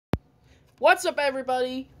What's up,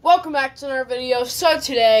 everybody? Welcome back to another video. So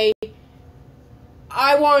today,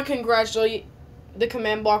 I want to congratulate the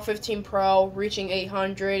TheCommandBlock15 Pro reaching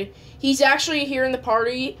 800. He's actually here in the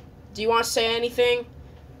party. Do you want to say anything?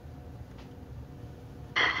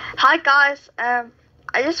 Hi guys, I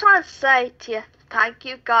just want to say to you, thank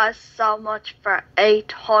you guys so much for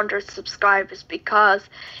 800 subscribers, because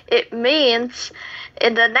it means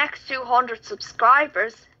in the next 200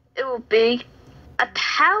 subscribers, it will be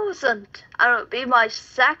 1,000, and it will be my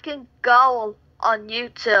second goal on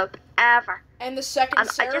YouTube ever. And the second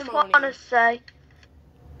ceremony. I just want to say,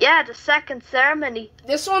 yeah, the second ceremony.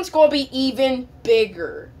 This one's going to be even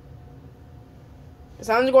bigger.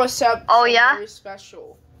 Because I'm going to set up something very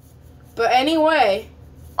special. But anyway.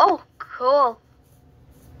 Oh, cool.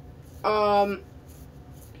 I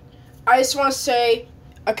just want to say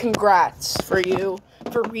a congrats for you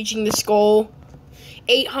for reaching this goal.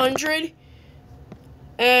 800.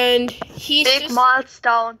 And he's big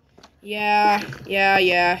milestone. Yeah.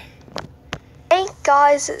 Hey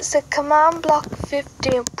guys, it's the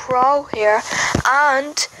TheCommandBlock15 Pro here,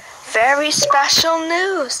 and very special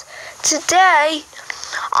news. Today,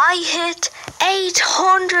 I hit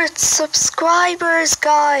 800 subscribers,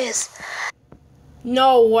 guys.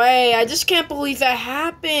 No way, I just can't believe that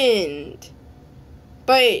happened.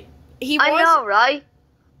 But I know, right?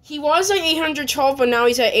 He was at 812, but now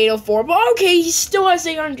he's at 804. But okay, he still has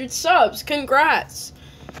 800 subs. Congrats.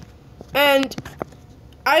 And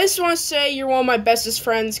I just want to say you're one of my bestest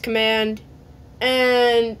friends, Command.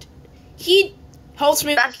 And he helps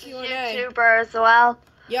me with Q&A. YouTuber as well.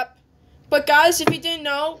 Yep. But guys, if you didn't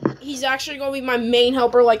know, he's actually going to be my main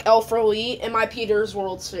helper like Elf Elite in my Peter's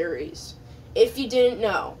World Series. If you didn't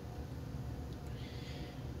know.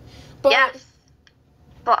 But yes.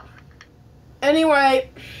 But anyway,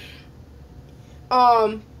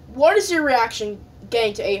 what is your reaction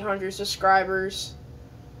getting to 800 subscribers?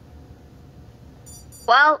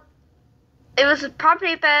 Well, it was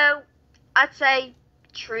probably about, I'd say,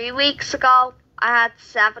 3 weeks ago. I had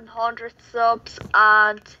 700 subs,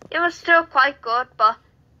 and it was still quite good, but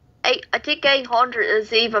I think 800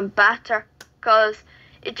 is even better, because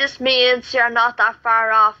it just means you're not that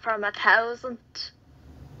far off from 1,000.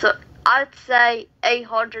 So I'd say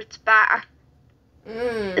 800's better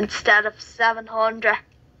instead of 700,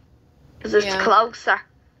 because it's closer.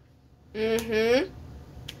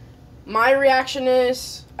 My reaction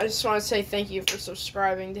is, I just want to say thank you for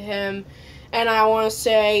subscribing to him, and I want to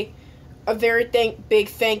say a very big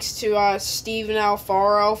thanks to Steven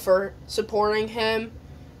Alfaro for supporting him,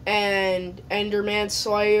 and Enderman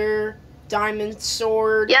Slayer, Diamond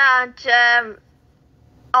Sword. Yeah, and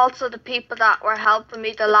also the people that were helping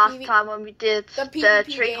me the last time when we did the 300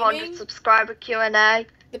 gaming? subscriber Q&A.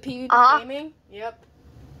 The PvP gaming? Yep.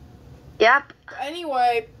 Yep. But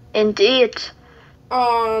anyway. Indeed.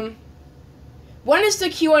 When is the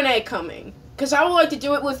Q&A coming? Because I would like to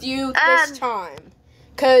do it with you this time.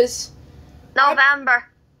 Because November.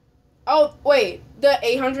 Oh, wait. The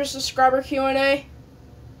 800 subscriber Q&A?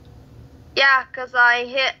 Yeah, because I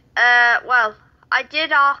hit, well, I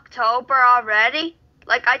did October already.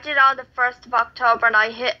 Like, I did on the 1st of October, and I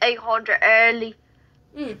hit 800 early.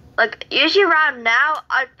 Like, usually around now,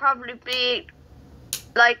 I'd probably be,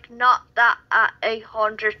 like, not that at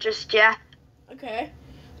 800 just yet. Okay.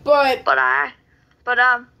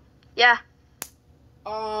 Yeah.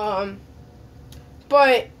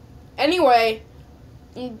 But anyway,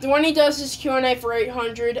 when he does his Q&A for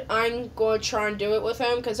 800, I'm going to try and do it with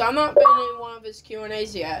him, because I've not been in one of his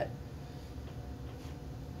Q&As yet.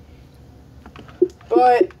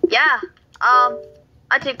 But yeah, I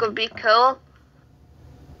think it would be cool.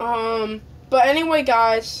 But anyway,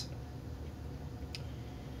 guys,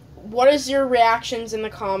 what is your reactions in the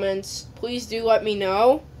comments? Please do let me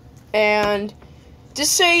know, and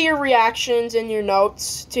just say your reactions and your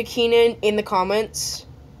notes to Keenan in the comments.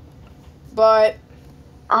 But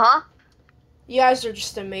you guys are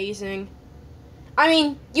just amazing. I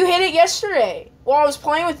mean, you hit it yesterday while I was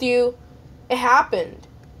playing with you. It happened,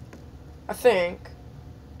 I think.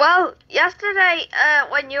 Well, yesterday,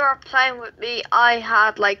 when you were playing with me, I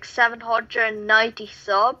had like 790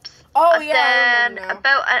 subs. Oh, and yeah, I remember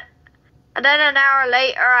now. And then an hour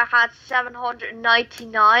later, I had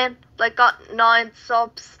 799. Like, got 9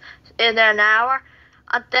 subs in an hour.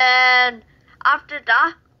 And then after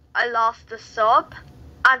that, I lost a sub.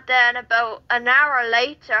 And then about an hour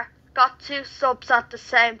later, got 2 subs at the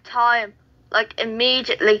same time. Like,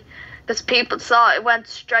 immediately. Because people saw it went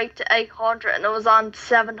straight to 800 and it was on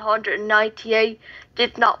 798.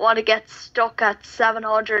 Did not want to get stuck at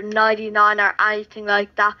 799 or anything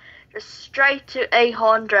like that. Just straight to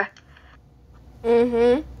 800.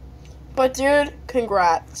 But dude,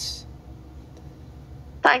 congrats.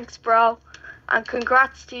 Thanks, bro. And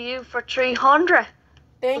congrats to you for 300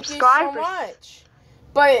 Thank subscribers. you so much.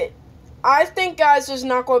 But I think, guys, there's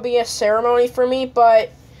not going to be a ceremony for me,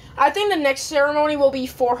 but I think the next ceremony will be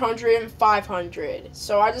 400 and 500.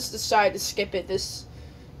 So I just decided to skip it this,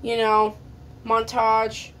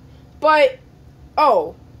 montage. But,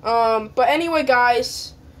 but anyway,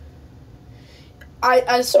 guys, I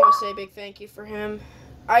just want to say a big thank you for him.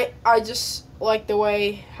 I just like the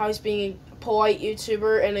way how he's being a polite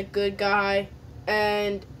YouTuber and a good guy,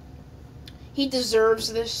 and he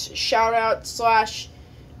deserves this shout out /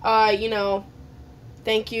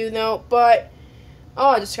 thank you note. But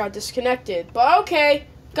I just got disconnected. But okay,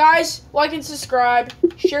 guys, like and subscribe,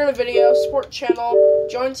 share the video, support the channel,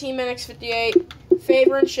 join Team NX58,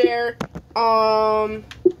 favor and share. So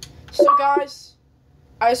guys,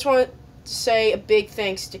 I just want to say a big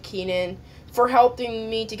thanks to Keenan for helping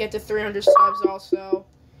me to get to 300 subs also.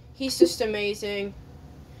 He's just amazing.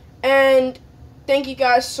 And thank you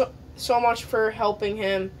guys so much for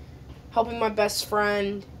helping my best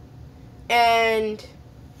friend. And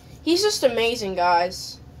he's just amazing,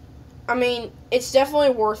 guys. I mean, it's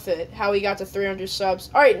definitely worth it how he got to 300 subs.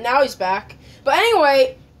 Alright, now he's back. But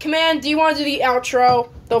anyway, Command, do you want to do the outro?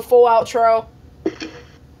 The full outro?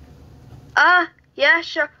 Yeah,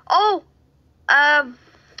 sure. Oh,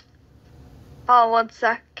 1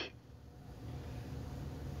 sec.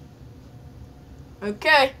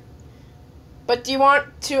 Okay. But do you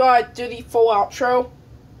want to do the full outro?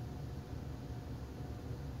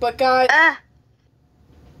 But guys,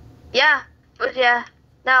 yeah, but yeah,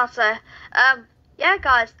 now so, yeah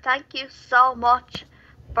guys, thank you so much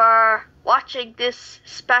for watching this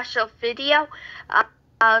special video,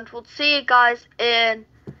 and we'll see you guys in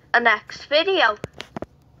the next video.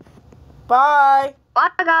 bye. Bye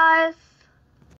guys.